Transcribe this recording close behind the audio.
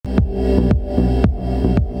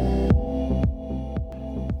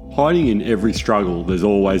Hiding in every struggle, there's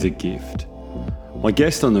always a gift. My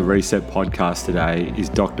guest on the Reset podcast today is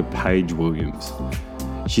Dr. Paige Williams.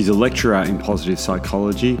 She's a lecturer in positive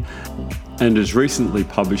psychology and has recently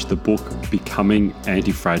published the book Becoming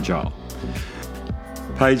Antifragile.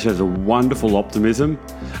 Paige has a wonderful optimism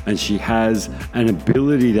and she has an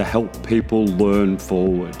ability to help people learn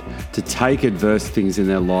forward, to take adverse things in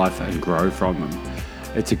their life and grow from them.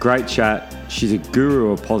 It's a great chat. She's a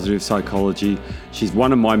guru of positive psychology. She's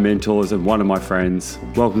one of my mentors and one of my friends.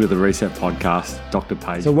 Welcome to the Reset podcast, Dr.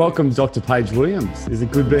 Paige. So welcome, Dr. Paige Williams. Is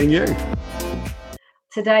it good being you?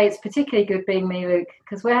 Today it's particularly good being me, Luke,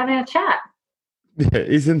 because we're having a chat. Yeah,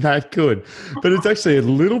 isn't that good? But it's actually a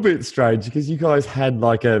little bit strange because you guys had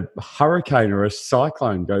like a hurricane or a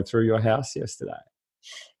cyclone go through your house yesterday.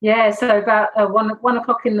 Yeah, so about 1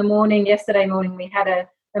 o'clock in the morning, yesterday morning, we had a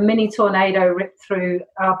mini tornado rip through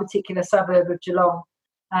our particular suburb of Geelong.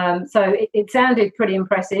 So it sounded pretty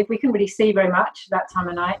impressive. We couldn't really see very much that time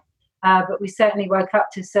of night, but we certainly woke up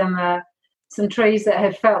to some trees that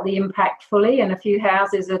had felt the impact fully, and a few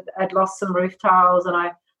houses had lost some roof tiles, and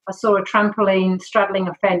I saw a trampoline straddling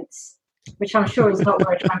a fence, which I'm sure is not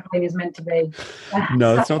where a trampoline is meant to be.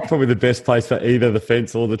 No, it's not probably the best place for either the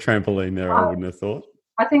fence or the trampoline there, I wouldn't have thought.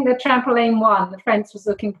 I think the trampoline won. The fence was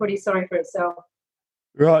looking pretty sorry for itself.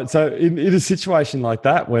 Right. So in a situation like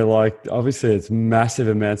that, where like obviously it's massive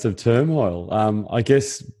amounts of turmoil, I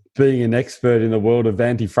guess being an expert in the world of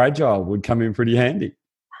anti-fragile would come in pretty handy.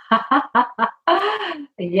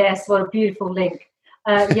 Yes, what a beautiful link.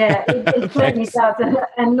 It certainly does.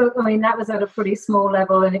 And look, I mean, that was at a pretty small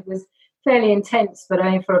level and it was fairly intense, but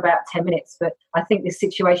only for about 10 minutes. But I think the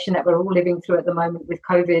situation that we're all living through at the moment with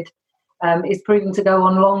COVID is proving to go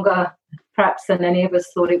on longer, perhaps, than any of us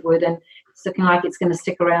thought it would. And it's looking like it's going to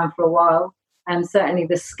stick around for a while. And certainly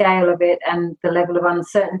the scale of it and the level of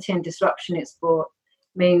uncertainty and disruption it's brought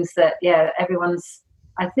means that, everyone's,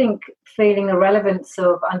 I think, feeling the relevance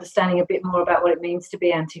of understanding a bit more about what it means to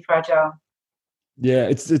be anti-fragile. Yeah,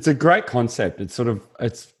 it's a great concept.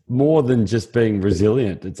 It's more than just being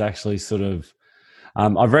resilient. It's actually sort of,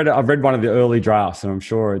 I've read one of the early drafts, and I'm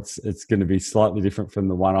sure it's going to be slightly different from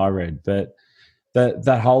the one I read. But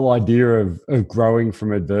that whole idea of growing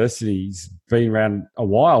from adversity's been around a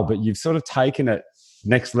while, but you've sort of taken it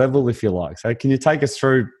next level, if you like. So can you take us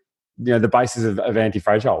through, the basis of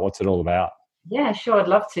anti-fragile? What's it all about? Yeah, sure, I'd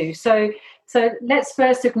love to. So let's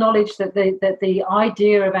first acknowledge that the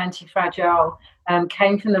idea of anti-fragile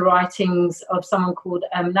came from the writings of someone called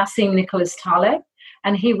Nassim Nicholas Taleb,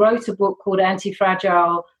 and he wrote a book called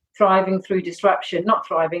Anti-Fragile: Thriving Through Disruption.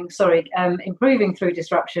 Improving Through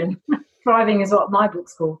Disruption. Thriving is what my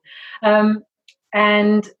book's called.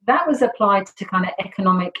 And that was applied to kind of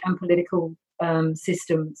economic and political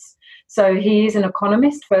systems. So he is an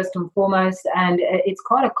economist first and foremost, and it's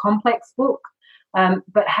quite a complex book,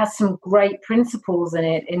 but has some great principles in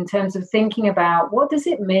it in terms of thinking about what does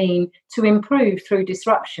it mean to improve through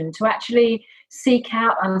disruption, to actually seek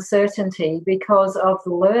out uncertainty because of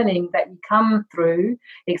the learning that you come through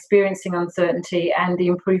experiencing uncertainty and the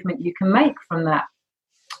improvement you can make from that.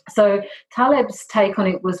 So Taleb's take on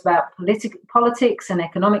it was about politics and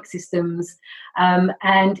economic systems,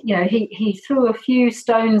 and he threw a few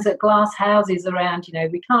stones at glass houses around.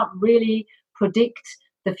 We can't really predict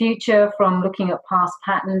the future from looking at past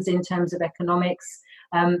patterns in terms of economics.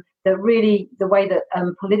 That really the way that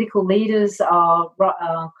political leaders are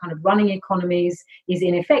kind of running economies is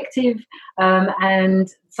ineffective, and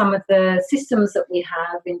some of the systems that we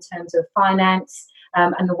have in terms of finance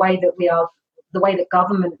and the way that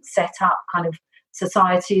government set up kind of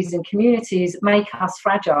societies and communities make us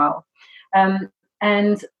fragile.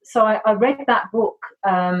 And so I read that book,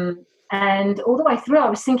 and all the way through I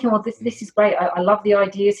was thinking, well, this is great. I love the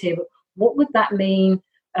ideas here, but what would that mean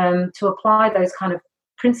to apply those kind of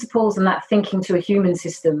principles and that thinking to a human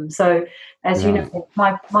system? So as you know,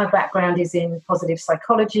 my background is in positive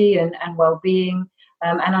psychology and well-being,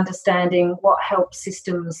 and understanding what helps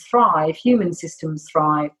systems thrive, human systems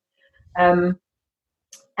thrive.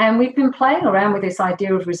 And we've been playing around with this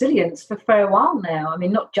idea of resilience for a while now. I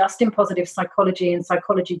mean, not just in positive psychology and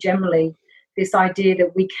psychology generally, this idea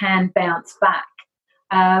that we can bounce back.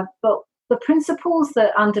 But the principles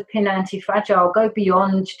that underpin anti-fragile go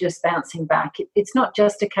beyond just bouncing back. It's not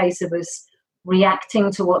just a case of us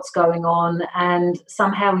reacting to what's going on and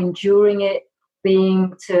somehow enduring it,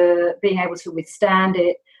 being able to withstand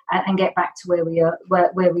it and get back to where we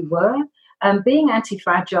were. Being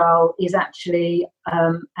anti-fragile is actually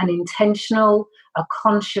an intentional, a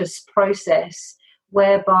conscious process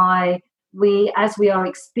whereby as we are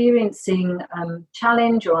experiencing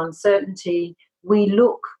challenge or uncertainty, we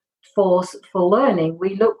look for learning.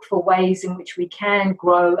 We look for ways in which we can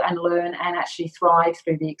grow and learn and actually thrive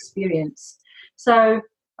through the experience. So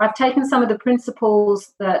I've taken some of the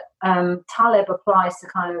principles that Taleb applies to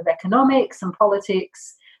kind of economics and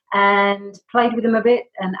politics and played with them a bit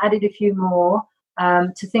and added a few more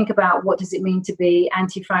to think about what does it mean to be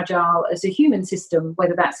anti-fragile as a human system,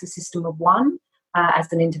 whether that's a system of one,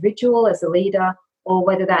 as an individual, as a leader, or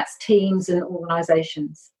whether that's teams and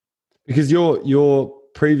organizations. Because your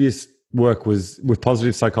previous work was with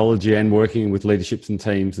positive psychology and working with leaderships and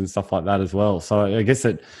teams and stuff like that as well. So I guess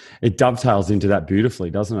it dovetails into that beautifully,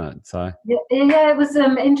 doesn't it? So yeah, it was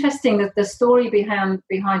interesting that the story behind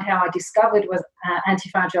how I discovered was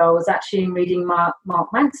anti-fragile was actually in reading Mark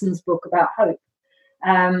Manson's book about hope.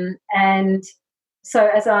 And so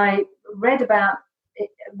as I read about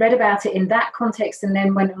it in that context, and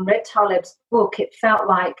then when I read Taleb's book, it felt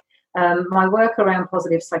like my work around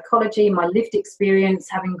positive psychology, my lived experience,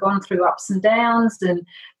 having gone through ups and downs and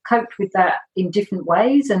coped with that in different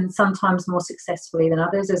ways and sometimes more successfully than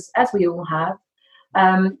others, as we all have.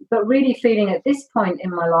 But really feeling at this point in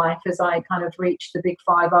my life, as I kind of reach the big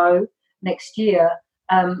 5-0 next year,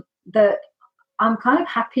 that I'm kind of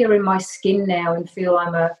happier in my skin now and feel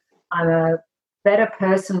I'm a better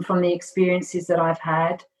person from the experiences that I've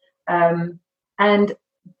had. And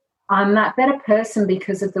I'm that better person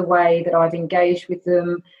because of the way that I've engaged with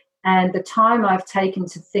them and the time I've taken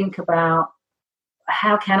to think about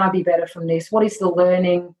how can I be better from this? What is the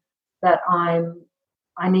learning that I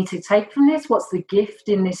need to take from this? What's the gift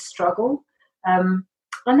in this struggle? And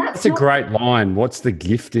that's a great line. What's the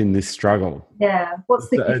gift in this struggle? Yeah, what's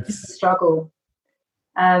the gift in the struggle?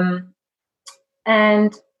 And,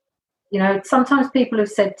 you know, sometimes people have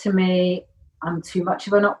said to me, I'm too much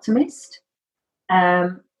of an optimist.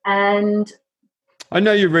 And I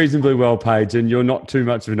know you're reasonably well, Paige, and you're not too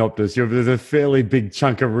much of an optimist. There's a fairly big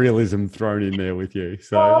chunk of realism thrown in there with you.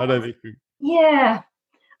 So I don't think... Yeah,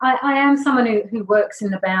 I am someone who works in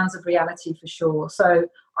the bounds of reality for sure. So,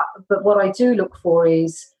 but what I do look for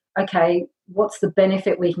is, okay, what's the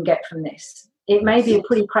benefit we can get from this? It may be a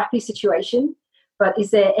pretty crappy situation, but is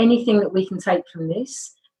there anything that we can take from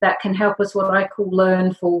this that can help us, what I call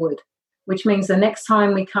learn forward, which means the next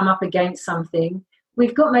time we come up against something,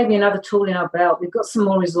 we've got maybe another tool in our belt. We've got some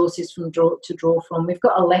more resources to draw from. We've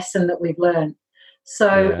got a lesson that we've learned.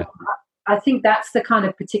 So I think that's the kind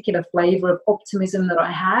of particular flavour of optimism that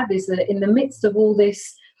I have, is that in the midst of all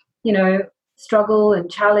this, you know, struggle and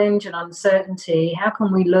challenge and uncertainty, how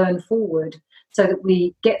can we learn forward so that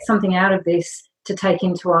we get something out of this to take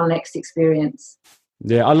into our next experience?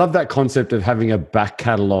 Yeah, I love that concept of having a back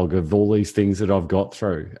catalogue of all these things that I've got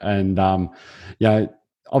through. And, you know,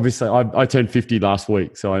 obviously I turned 50 last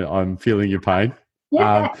week, so I'm feeling your pain.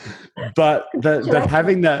 Yeah. But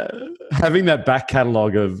having that back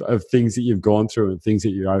catalogue of things that you've gone through and things that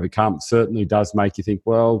you overcome certainly does make you think,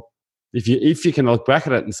 well, if you can look back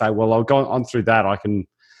at it and say, well, I've gone on through that, I can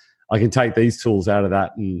take these tools out of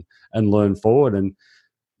that and learn forward. And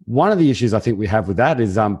one of the issues I think we have with that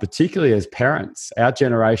is, particularly as parents, our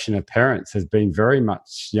generation of parents has been very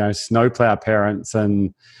much, you know, snowplow parents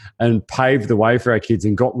and paved the way for our kids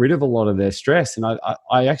and got rid of a lot of their stress. And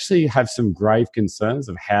I actually have some grave concerns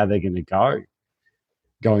of how they're going to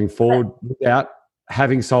going forward without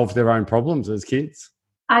having solved their own problems as kids.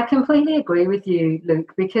 I completely agree with you,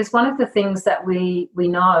 Luke, because one of the things that we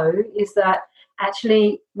know is that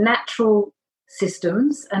actually natural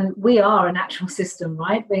systems, and we are a natural system,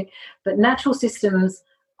 right? But natural systems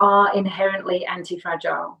are inherently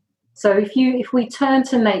anti-fragile. So if we turn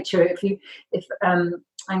to nature, if I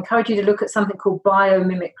encourage you to look at something called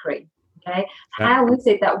biomimicry. Okay, how is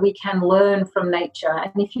it that we can learn from nature?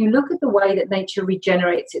 And if you look at the way that nature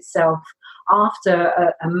regenerates itself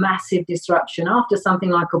after a massive disruption, after something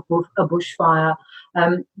like a bushfire,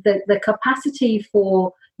 the capacity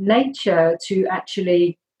for nature to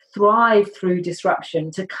actually thrive through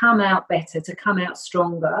disruption, to come out better, to come out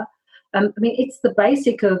stronger. I mean, it's the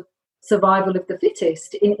basic of survival of the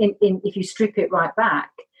fittest in if you strip it right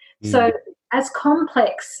back. So as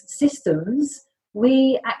complex systems,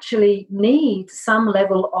 we actually need some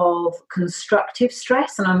level of constructive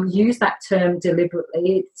stress, and I use that term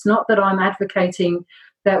deliberately. It's not that I'm advocating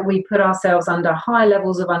that we put ourselves under high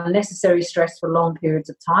levels of unnecessary stress for long periods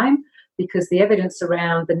of time, because the evidence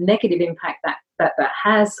around the negative impact that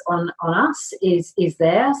has on us is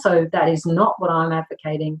there. So that is not what I'm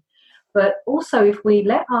advocating. But also, if we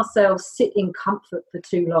let ourselves sit in comfort for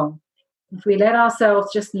too long, if we let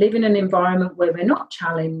ourselves just live in an environment where we're not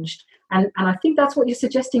challenged, and I think that's what you're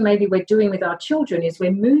suggesting maybe we're doing with our children, is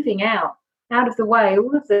we're moving out out of the way,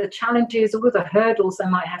 all of the challenges, all of the hurdles they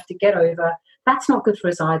might have to get over, that's not good for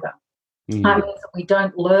us either. That means that we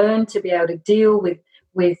don't learn to be able to deal with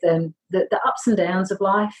the ups and downs of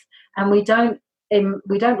life, and we don't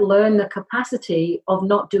learn the capacity of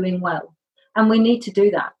not doing well. And we need to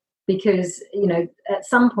do that because, at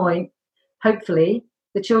some point, hopefully,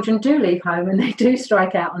 the children do leave home and they do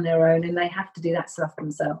strike out on their own, and they have to do that stuff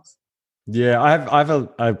themselves. Yeah, I have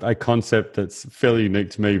a concept that's fairly unique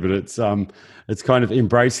to me, but it's kind of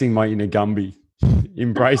embracing my inner Gumby,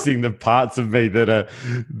 embracing the parts of me that are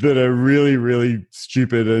really, really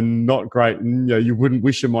stupid and not great, and you wouldn't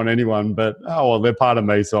wish them on anyone, but they're part of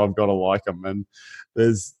me, so I've got to like them. And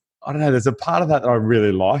there's a part of that I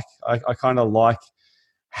really like. I kind of like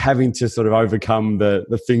having to sort of overcome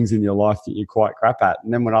the things in your life that you're quite crap at,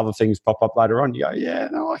 and then when other things pop up later on, you go, yeah,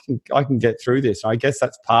 no, I can get through this. And I guess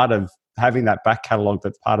that's part of having that back catalogue.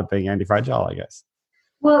 That's part of being anti-fragile, I guess.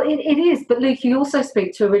 Well, it is, but Luke, you also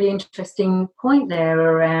speak to a really interesting point there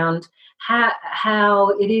around how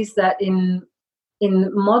it is that in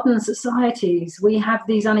modern societies we have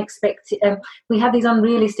these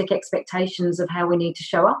unrealistic expectations of how we need to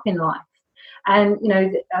show up in life. And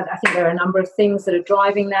I think there are a number of things that are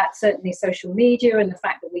driving that. Certainly, social media and the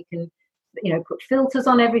fact that we can, put filters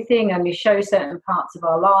on everything and we show certain parts of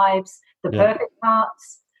our lives, the perfect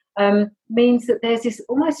parts. Means that there's this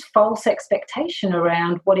almost false expectation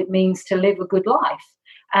around what it means to live a good life,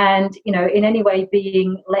 and in any way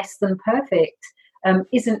being less than perfect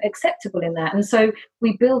isn't acceptable in that. And so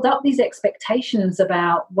we build up these expectations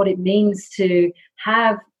about what it means to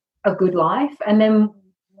have a good life, and then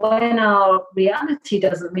when our reality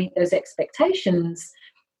doesn't meet those expectations,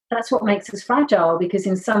 that's what makes us fragile, because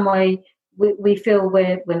in some way we feel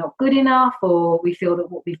we're not good enough, or we feel that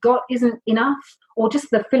what we've got isn't enough, or just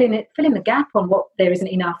the filling the gap on what there isn't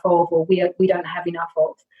enough of, or we don't have enough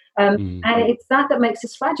of. And it's that makes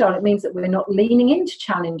us fragile. It means that we're not leaning into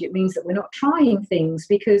challenge. It means that we're not trying things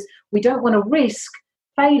because we don't want to risk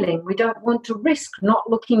failing. We don't want to risk not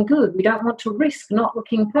looking good. We don't want to risk not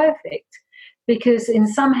looking perfect, because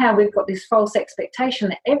somehow we've got this false expectation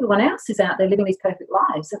that everyone else is out there living these perfect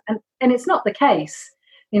lives, and it's not the case.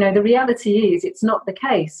 The reality is it's not the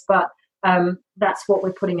case, but that's what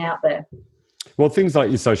we're putting out there. Well, things like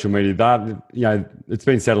your social media, that, it's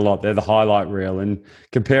been said a lot, they're the highlight reel, and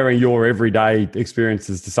comparing your everyday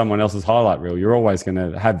experiences to someone else's highlight reel, you're always going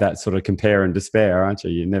to have that sort of compare and despair, aren't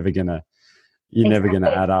you? You're never going to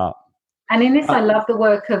add up. And in this, I love the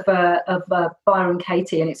work of Byron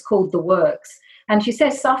Katie, and it's called The Works. And she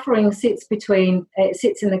says suffering sits in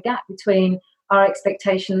the gap between our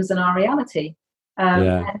expectations and our reality.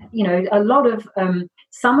 And, a lot of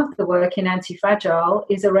some of the work in Anti-Fragile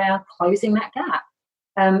is around closing that gap.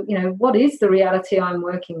 What is the reality I'm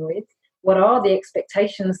working with? What are the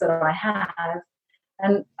expectations that I have?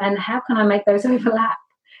 And how can I make those overlap?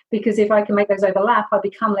 Because if I can make those overlap, I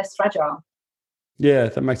become less fragile. Yeah,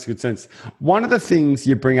 that makes good sense. One of the things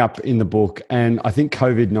you bring up in the book, and I think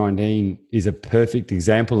COVID-19 is a perfect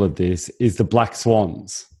example of this, is the black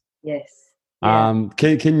swans. Yes. Yeah.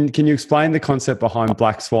 Can you explain the concept behind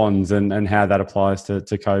black swans and how that applies to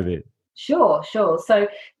COVID? Sure. So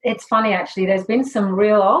it's funny, actually. There's been some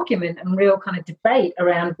real argument and real kind of debate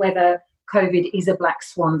around whether COVID is a black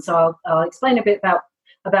swan. So I'll explain a bit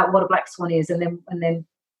about what a black swan is, and then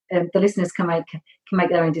the listeners can make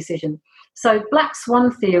their own decision. So black swan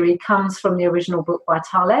theory comes from the original book by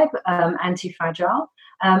Taleb, Anti-Fragile,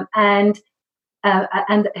 and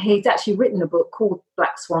he's actually written a book called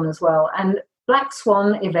Black Swan as well. And black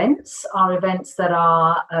swan events are events that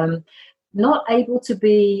are not able to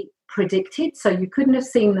be predicted, so you couldn't have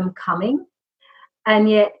seen them coming. And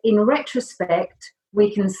yet, in retrospect,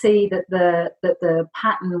 we can see that the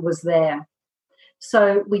pattern was there.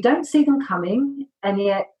 So we don't see them coming, and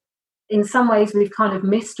yet, in some ways, we've kind of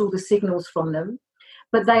missed all the signals from them.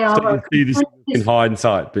 But they are. So you see this in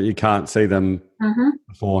hindsight, but you can't see them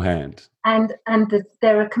beforehand. And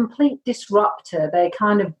they're a complete disruptor. They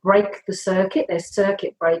kind of break the circuit. They're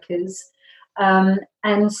circuit breakers.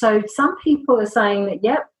 And so some people are saying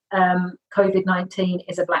that, COVID-19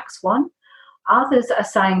 is a black swan. Others are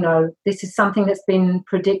saying, no, this is something that's been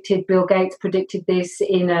predicted. Bill Gates predicted this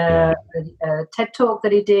in a TED talk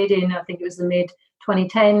that he did in, I think it was the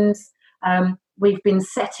mid-2010s. We've been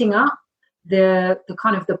setting up the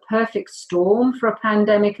kind of the perfect storm for a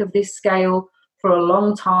pandemic of this scale for a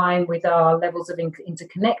long time, with our levels of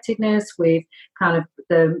interconnectedness, with kind of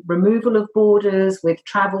the removal of borders, with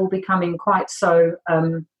travel becoming quite so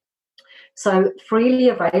freely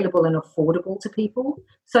available and affordable to people.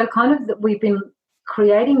 So kind of that we've been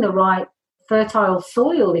creating the right fertile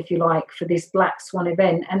soil, if you like, for this black swan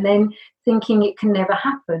event, and then thinking it can never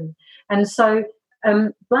happen. And so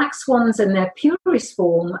black swans in their purest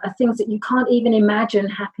form are things that you can't even imagine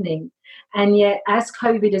happening. And yet, as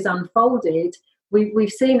COVID has unfolded, we've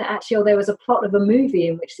seen that actually, there was a plot of a movie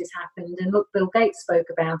in which this happened, and look, Bill Gates spoke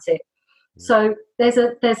about it. So there's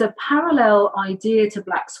a parallel idea to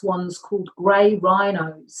black swans called grey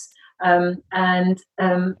rhinos. I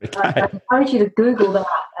encourage you to Google that.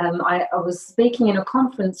 I was speaking in a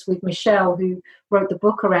conference with Michelle, who wrote the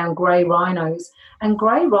book around grey rhinos. And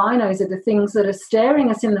grey rhinos are the things that are staring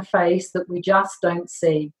us in the face that we just don't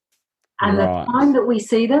see. And the time that we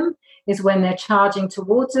see them is when they're charging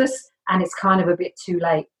towards us, and it's kind of a bit too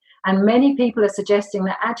late. And many people are suggesting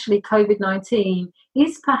that actually COVID-19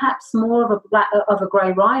 is perhaps more of a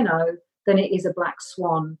grey rhino than it is a black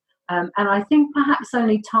swan. And I think perhaps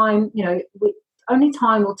only time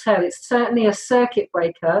will tell. It's certainly a circuit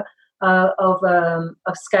breaker of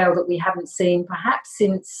scale that we haven't seen perhaps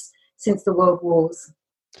since the World Wars.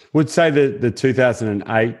 Would say that the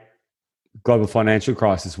 2008 global financial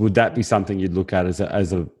crisis, would that be something you'd look at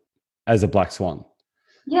as a black swan?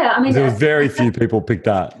 Yeah, I mean, there were very few people picked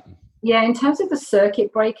that. Yeah, in terms of the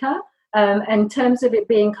circuit breaker, and in terms of it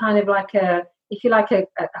being kind of like a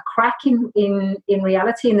crack in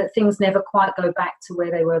reality, and that things never quite go back to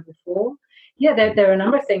where they were before. Yeah, there are a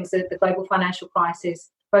number of things that the global financial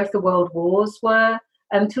crisis, both the world wars were,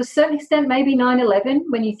 to a certain extent, maybe 9/11,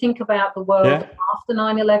 when you think about the world after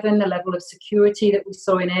 9/11, the level of security that we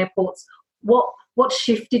saw in airports, what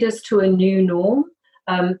shifted us to a new norm,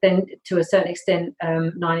 then to a certain extent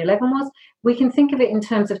 9/11 was. We can think of it in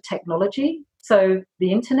terms of technology. So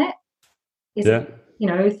the internet is,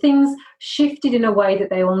 things shifted in a way that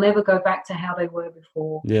they will never go back to how they were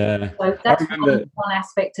before. Yeah. So that's one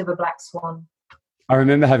aspect of a black swan. I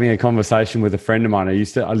remember having a conversation with a friend of mine.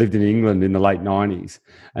 I lived in England in the late 90s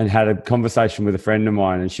and had a conversation with a friend of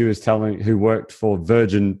mine, and she was who worked for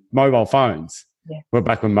Virgin Mobile Phones. Yeah. Well,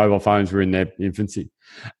 back when mobile phones were in their infancy.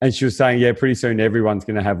 And she was saying, pretty soon everyone's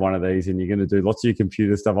going to have one of these and you're going to do lots of your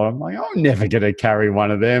computer stuff. I'm like, I'm never going to carry one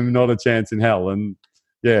of them, not a chance in hell. And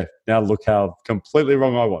now look how completely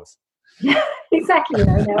wrong I was. Yeah, exactly.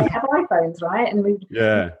 Now we have iPhones, right? And we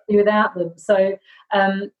do without them. So,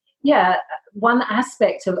 one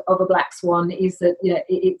aspect of a black swan is that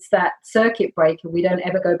it's that circuit breaker. We don't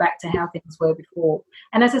ever go back to how things were before.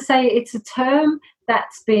 And as I say, it's a term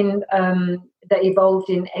that's been that evolved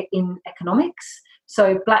in economics.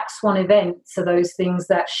 So black swan events are those things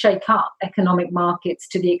that shake up economic markets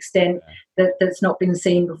to the extent that's not been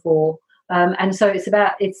seen before. And so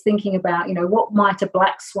it's thinking about what might a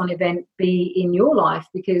black swan event be in your life,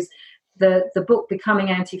 because the book Becoming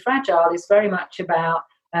Anti-Fragile is very much about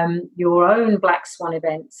your own black swan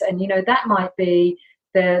events, and that might be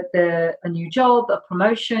a new job, a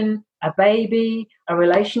promotion, a baby, a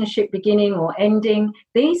relationship beginning or ending.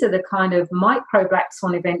 These are the kind of micro black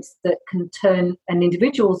swan events that can turn an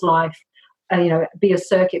individual's life, be a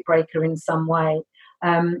circuit breaker in some way.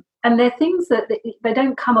 And they're things that they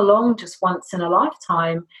don't come along just once in a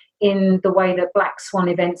lifetime in the way that black swan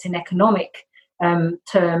events in economic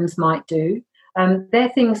terms might do. They're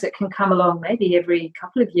things that can come along maybe every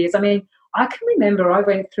couple of years. I mean, I can remember I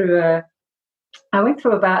went through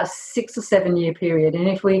about a 6 or 7 year period. And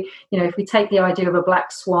if we take the idea of a black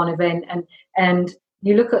swan event and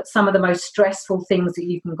you look at some of the most stressful things that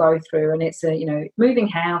you can go through, and it's moving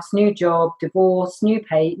house, new job, divorce, new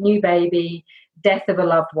baby, death of a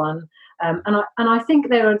loved one. And I think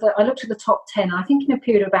I looked at the top 10. I think in a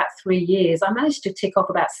period of about 3 years, I managed to tick off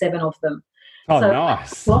about 7 of them. Oh, so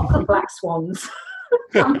nice. Lots of black swans.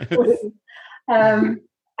 And,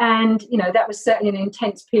 that was certainly an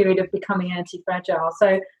intense period of becoming anti-fragile.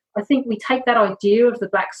 So I think we take that idea of the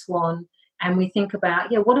black swan and we think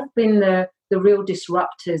about, what have been the real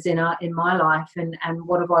disruptors in my life, and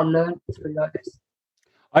what have I learned through those?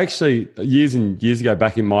 I actually, years and years ago,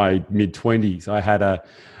 back in my mid-20s, I had a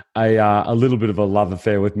little bit of a love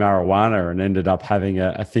affair with marijuana and ended up having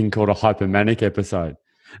a thing called a hypomanic episode.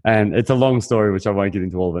 And it's a long story, which I won't get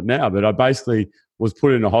into all of it now, but I basically was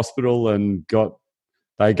put in a hospital and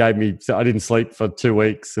they gave me, so I didn't sleep for 2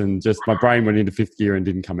 weeks, and just my brain went into 5th gear and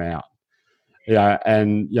didn't come out. Yeah.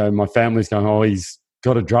 And, my family's going, he's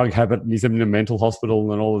got a drug habit and he's in a mental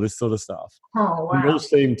hospital and all of this sort of stuff. Oh, wow. It all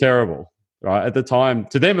seemed terrible, right? At the time,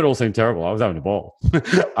 to them, it all seemed terrible. I was having a ball.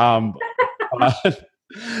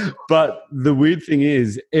 But the weird thing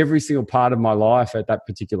is, every single part of my life at that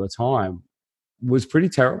particular time was pretty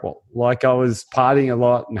terrible. Like, I was partying a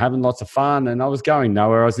lot and having lots of fun, and I was going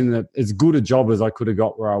nowhere. I was in as good a job as I could have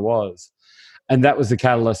got where I was. And that was the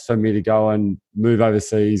catalyst for me to go and move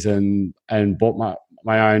overseas and bought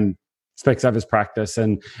my own Specsavers practice,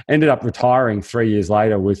 and ended up retiring 3 years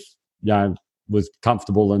later with, was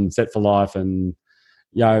comfortable and set for life, and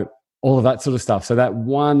all of that sort of stuff. So that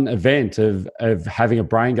one event of having a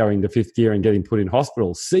brain go into fifth gear and getting put in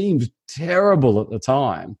hospital seemed terrible at the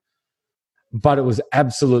time, but it was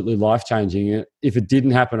absolutely life-changing. If it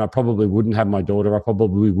didn't happen, I probably wouldn't have my daughter. I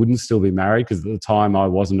probably wouldn't still be married, because at the time I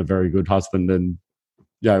wasn't a very good husband, and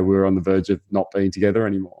we were on the verge of not being together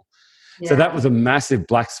anymore. Yeah. So that was a massive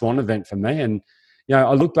black swan event for me. And,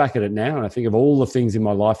 I look back at it now and I think of all the things in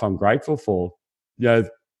my life I'm grateful for.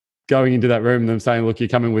 Going into that room and them saying, look, you're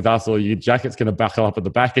coming with us, or your jacket's going to buckle up at the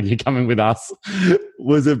back and you're coming with us,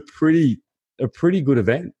 was a pretty good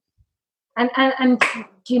event. And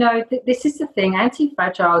this is the thing,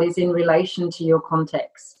 anti-fragile is in relation to your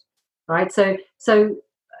context, right? So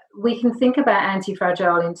we can think about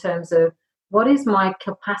anti-fragile in terms of what is my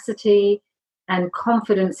capacity and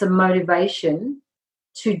confidence and motivation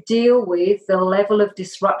to deal with the level of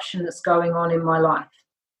disruption that's going on in my life.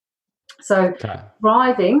 So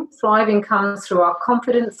thriving comes through our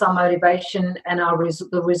confidence, our motivation, and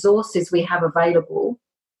the resources we have available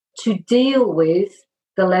to deal with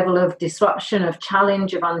the level of disruption, of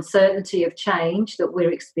challenge, of uncertainty, of change that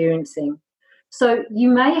we're experiencing. So you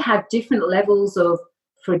may have different levels of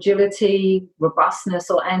fragility,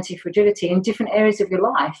 robustness, or anti-fragility in different areas of your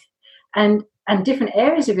life. And different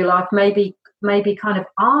areas of your life may be kind of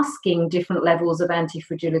asking different levels of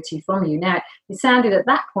anti-fragility from you. Now, it sounded at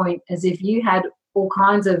that point as if you had all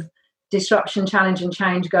kinds of disruption, challenge, and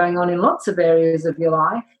change going on in lots of areas of your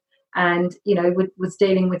life, and, was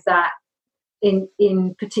dealing with that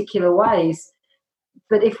in particular ways.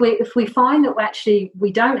 But if we find that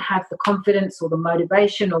we don't have the confidence or the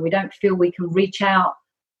motivation, or we don't feel we can reach out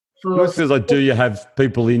for... It feels like, do you have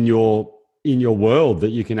people in your world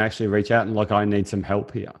that you can actually reach out and, like, I need some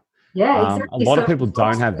help here? Yeah, exactly. A lot of people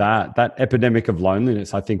don't have that. That epidemic of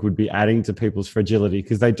loneliness, I think, would be adding to people's fragility,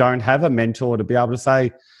 because they don't have a mentor to be able to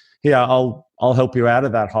say, here, I'll help you out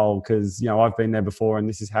of that hole, because, I've been there before and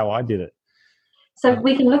this is how I did it. So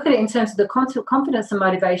we can look at it in terms of the confidence and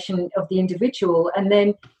motivation of the individual, and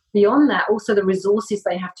then beyond that, also the resources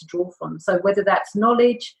they have to draw from. So whether that's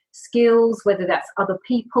knowledge, skills, whether that's other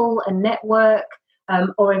people, a network,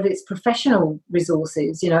 or if it's professional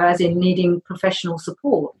resources, as in needing professional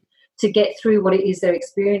support to get through what it is they're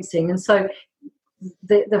experiencing. And so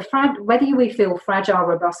whether we feel fragile,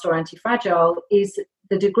 robust, or anti-fragile is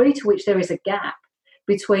the degree to which there is a gap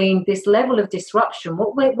between this level of disruption,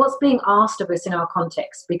 what's being asked of us in our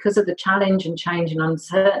context because of the challenge and change and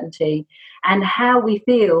uncertainty, and how we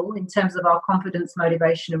feel in terms of our confidence,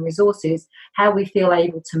 motivation, and resources, how we feel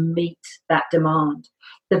able to meet that demand.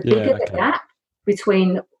 The bigger the gap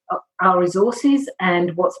between our resources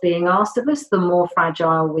and what's being asked of us, the more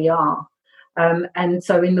fragile we are. And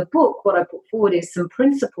so in the book, what I put forward is some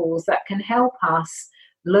principles that can help us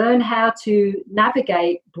learn how to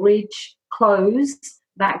navigate, bridge, close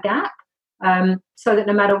that gap, so that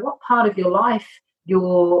no matter what part of your life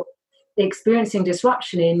you're experiencing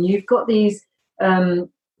disruption in, you've got these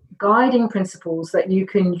guiding principles that you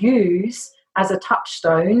can use as a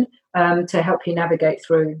touchstone to help you navigate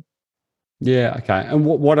through. Yeah, okay. And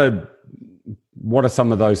what are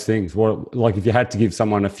some of those things? What, like, if you had to give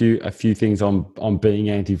someone a few things on being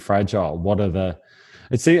anti-fragile, what are the?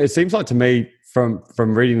 It seems like to me from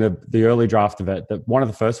reading the early draft of it that one of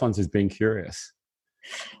the first ones is being curious.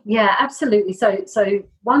 Yeah, absolutely. So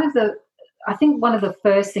I think one of the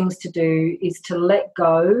first things to do is to let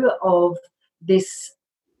go of this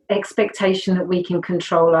expectation that we can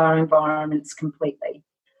control our environments completely,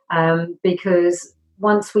 because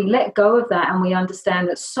once we let go of that and we understand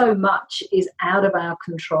that so much is out of our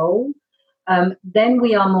control, then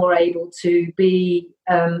we are more able to be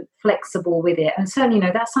flexible with it. And certainly,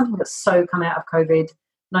 that's something that's so come out of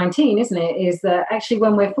COVID-19, isn't it? Is that actually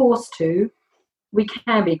when we're forced to, we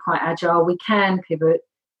can be quite agile, we can pivot.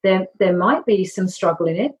 There might be some struggle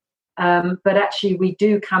in it, but actually we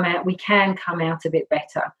can come out of it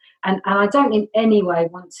better. And I don't in any way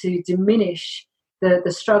want to diminish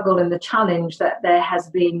the struggle and the challenge that there has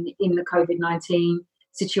been in the COVID-19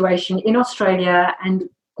 situation in Australia and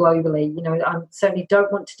globally. I certainly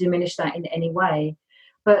don't want to diminish that in any way.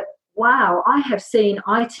 But wow, I have seen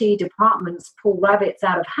IT departments pull rabbits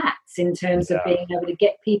out of hats in terms of being able to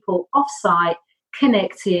get people off-site,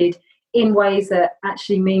 connected in ways that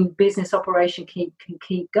actually mean business operation can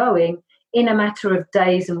keep going in a matter of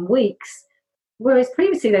days and weeks, whereas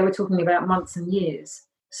previously they were talking about months and years.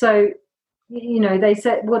 So, they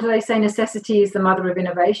said, what do they say? Necessity is the mother of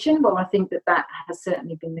innovation. Well, I think that has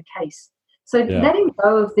certainly been the case. So letting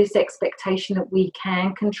go of this expectation that we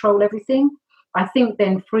can control everything, I think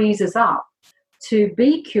then frees us up to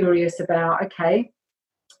be curious about, okay,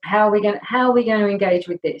 How are we going to engage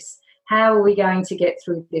with this? How are we going to get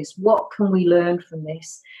through this? What can we learn from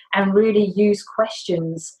this? And really use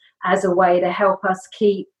questions as a way to help us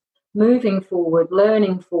keep moving forward,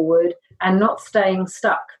 learning forward, and not staying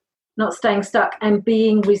stuck and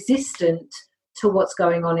being resistant to what's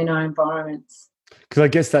going on in our environments. Because I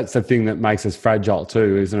guess that's the thing that makes us fragile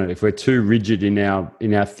too, isn't it? If we're too rigid in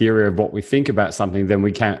our theory of what we think about something, then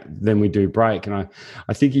we do break. And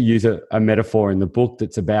I think you use a metaphor in the book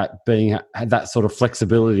that's about being that sort of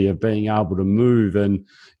flexibility of being able to move, and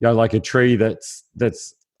like a tree that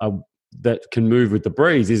can move with the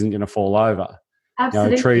breeze isn't going to fall over.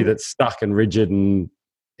 Absolutely. A tree that's stuck and rigid and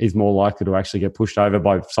is more likely to actually get pushed over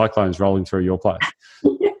by cyclones rolling through your place.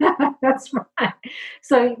 Yeah, that's right.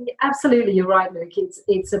 So absolutely, you're right, Luke.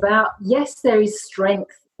 It's about, yes, there is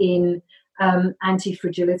strength in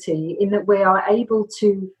anti-fragility, in that we are able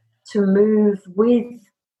to move with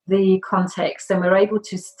the context, and we're able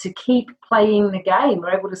to keep playing the game.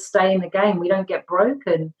 We're able to stay in the game. We don't get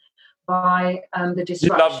broken by the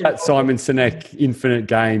disruption. You love that Simon Sinek infinite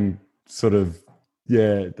game sort of.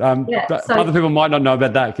 Yeah. So other people might not know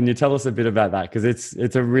about that. Can you tell us a bit about that? Because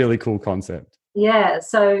it's a really cool concept. Yeah.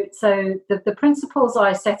 So the principles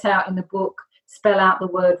I set out in the book spell out the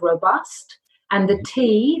word robust, and the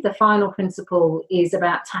T, the final principle, is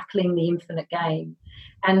about tackling the infinite game.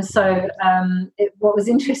 And so what was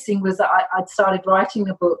interesting was that I'd started writing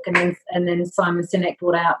the book, and then Simon Sinek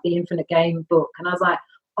brought out the Infinite Game book, and I was like,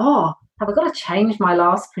 oh, have I got to change my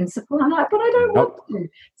last principle? I'm like, but I don't want to.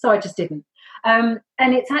 So I just didn't. And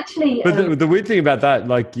it's actually. But the weird thing about that,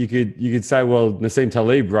 like you could say, well, Nassim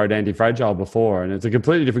Taleb wrote Anti-Fragile before, and it's a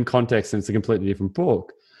completely different context and it's a completely different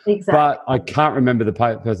book. Exactly. But I can't remember the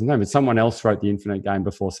person's name. But someone else wrote the Infinite Game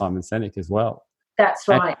before Simon Sinek as well. That's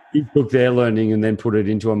right. And he took their learning and then put it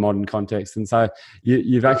into a modern context, and so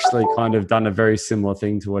you've actually kind of done a very similar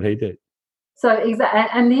thing to what he did. So exactly,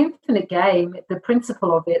 and the infinite game, the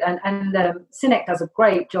principle of it, and Sinek does a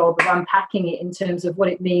great job of unpacking it in terms of what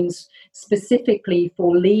it means specifically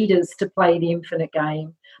for leaders to play the infinite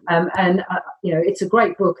game. It's a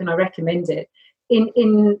great book, and I recommend it.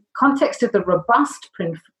 In context of the robust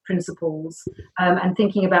principles and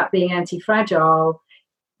thinking about being anti-fragile,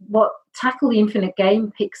 what Tackle the Infinite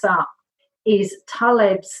Game picks up is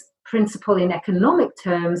Taleb's principle in economic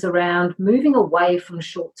terms around moving away from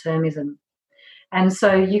short-termism. And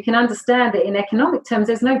so you can understand that in economic terms,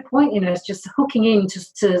 there's no point in us just hooking into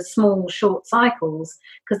small, short cycles,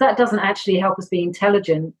 because that doesn't actually help us be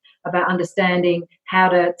intelligent about understanding how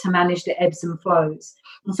to manage the ebbs and flows.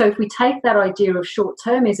 And so if we take that idea of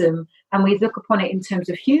short-termism and we look upon it in terms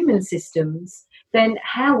of human systems, then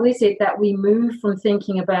how is it that we move from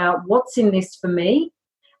thinking about what's in this for me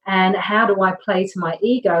and how do I play to my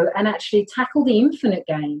ego and actually tackle the infinite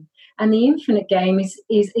game? And the infinite game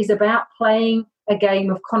is about playing a game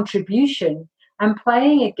of contribution and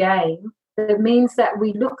playing a game that means that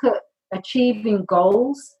we look at achieving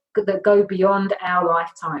goals that go beyond our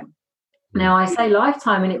lifetime. Now, I say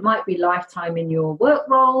lifetime, and it might be lifetime in your work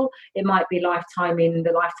role, it might be lifetime in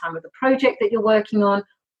the lifetime of the project that you're working on,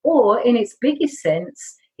 or in its biggest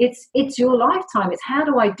sense, it's your lifetime. It's how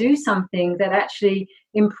do I do something that actually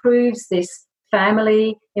improves this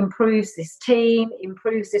family, improves this team,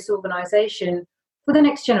 improves this organization for the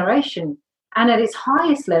next generation. And at its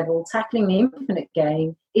highest level, tackling the infinite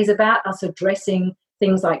game is about us addressing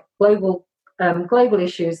things like global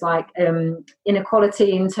issues like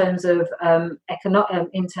inequality in terms of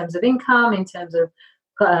in terms of income, in terms of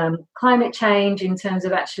climate change, in terms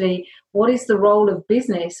of actually what is the role of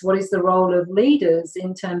business, what is the role of leaders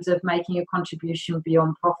in terms of making a contribution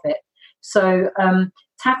beyond profit. So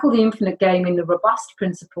tackle the infinite game in the robust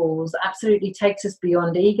principles absolutely takes us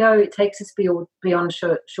beyond ego, it takes us beyond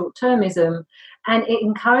short-termism, and it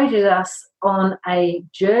encourages us on a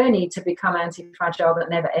journey to become anti-fragile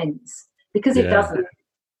that never ends, because it doesn't.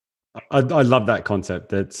 I love that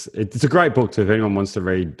concept. It's a great book too. If anyone wants to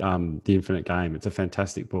read The Infinite Game, it's a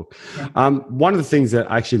fantastic book. Yeah. One of the things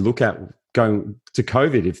that I actually look at going to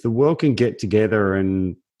COVID, if the world can get together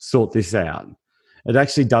and sort this out, it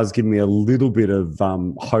actually does give me a little bit of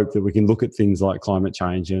hope that we can look at things like climate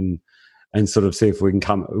change and sort of see if we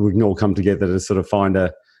can all come together to sort of find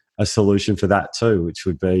a solution for that too, which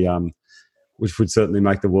would be which would certainly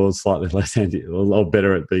make the world slightly less a lot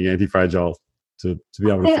better at being anti-fragile to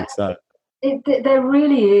be able to fix that. There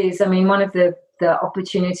really is. I mean, one of the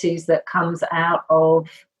opportunities that comes out of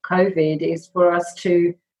COVID is for us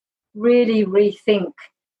to really rethink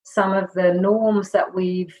some of the norms that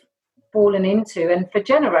we've fallen into, and for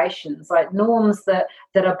generations, like norms that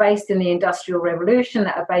are based in the Industrial Revolution,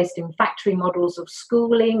 that are based in factory models of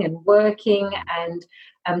schooling and working and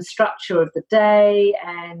structure of the day,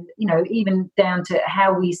 and even down to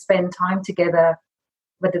how we spend time together,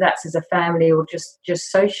 whether that's as a family or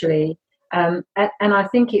just socially. And I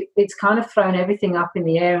think it's kind of thrown everything up in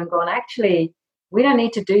the air and gone, actually, we don't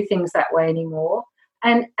need to do things that way anymore.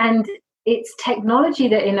 And it's technology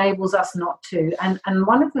that enables us not to. And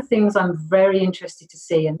one of the things I'm very interested to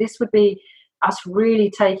see, and this would be us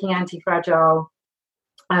really taking Antifragile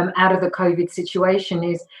out of the COVID situation,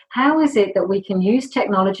 is how is it that we can use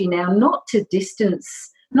technology now not to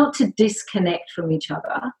disconnect from each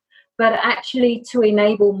other, but actually to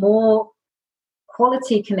enable more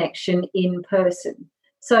quality connection in person.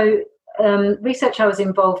 So research I was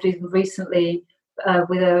involved in recently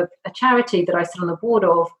with a charity that I sit on the board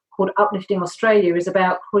of called Uplifting Australia is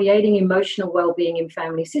about creating emotional well-being in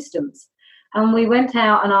family systems. And we went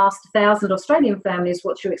out and asked 1,000 Australian families,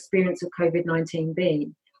 what's your experience of COVID-19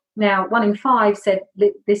 been? Now, 1 in 5 said,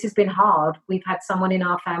 this has been hard. We've had someone in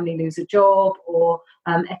our family lose a job, or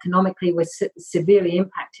economically we're severely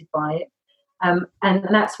impacted by it. And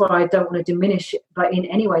that's what I don't want to diminish, but in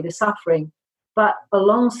any way, the suffering. But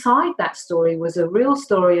alongside that story was a real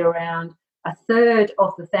story around a third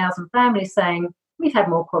of the 1,000 families saying, we've had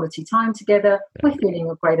more quality time together, we're feeling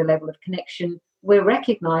a greater level of connection, we're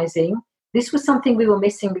recognising this was something we were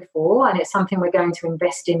missing before, and it's something we're going to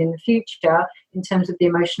invest in the future in terms of the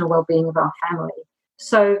emotional well-being of our family.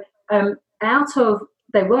 So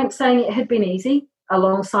they weren't saying it had been easy.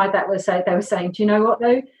 Alongside that, they were saying, do you know what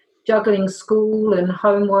though? Juggling school and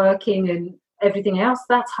homeworking and everything else,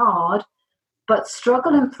 that's hard. But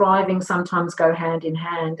struggle and thriving sometimes go hand in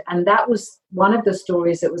hand. And that was one of the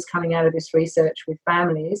stories that was coming out of this research with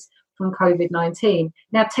families from COVID-19.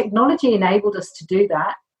 Now, technology enabled us to do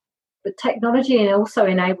that, but technology also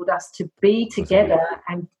enabled us to be together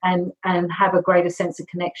and have a greater sense of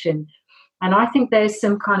connection. And I think there's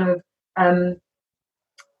some kind of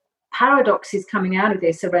paradoxes coming out of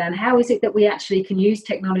this around how is it that we actually can use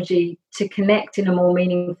technology to connect in a more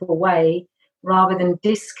meaningful way rather than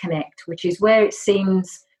disconnect, which is where it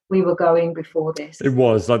seems we were going before this. It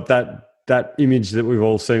was like that image that we've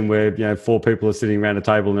all seen where 4 people are sitting around a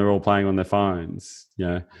table and they're all playing on their phones.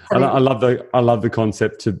 I love the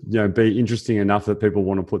concept to be interesting enough that people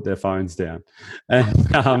want to put their phones down,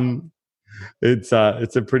 and it's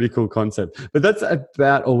a pretty cool concept. But that's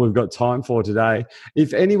about all we've got time for today.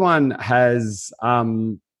 If anyone has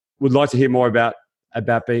would like to hear more about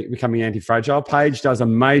becoming anti-fragile, Paige does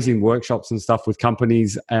amazing workshops and stuff with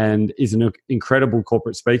companies and is an incredible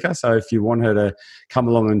corporate speaker. So if you want her to come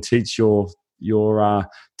along and teach your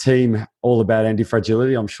team all about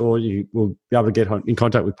anti-fragility, I'm sure you will be able to get in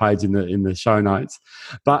contact with Paige in the show notes.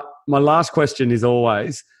 But my last question is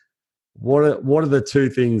always, what are the 2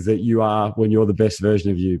 things that you are when you're the best version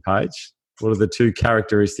of you, Paige? What are the 2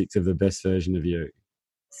 characteristics of the best version of you?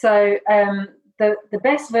 So the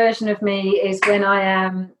best version of me is when I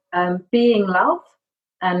am being love,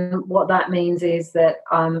 and what that means is that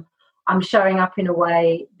I'm showing up in a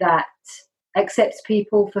way that accepts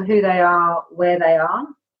people for who they are, where they are,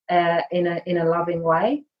 in a loving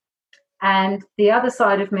way. And the other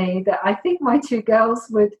side of me that I think my 2 girls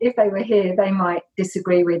would, if they were here, they might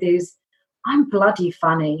disagree with, is I'm bloody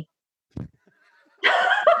funny.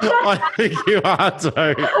 I think you are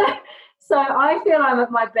too. So I feel I'm at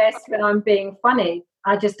my best when I'm being funny.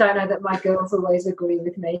 I just don't know that my girls always agree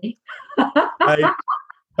with me. Hey,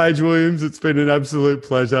 Paige Williams, it's been an absolute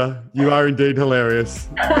pleasure. You are indeed hilarious.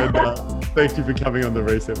 And, thank you for coming on the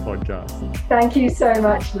Reset Podcast. Thank you so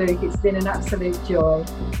much, Luke. It's been an absolute joy.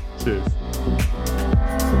 Cheers.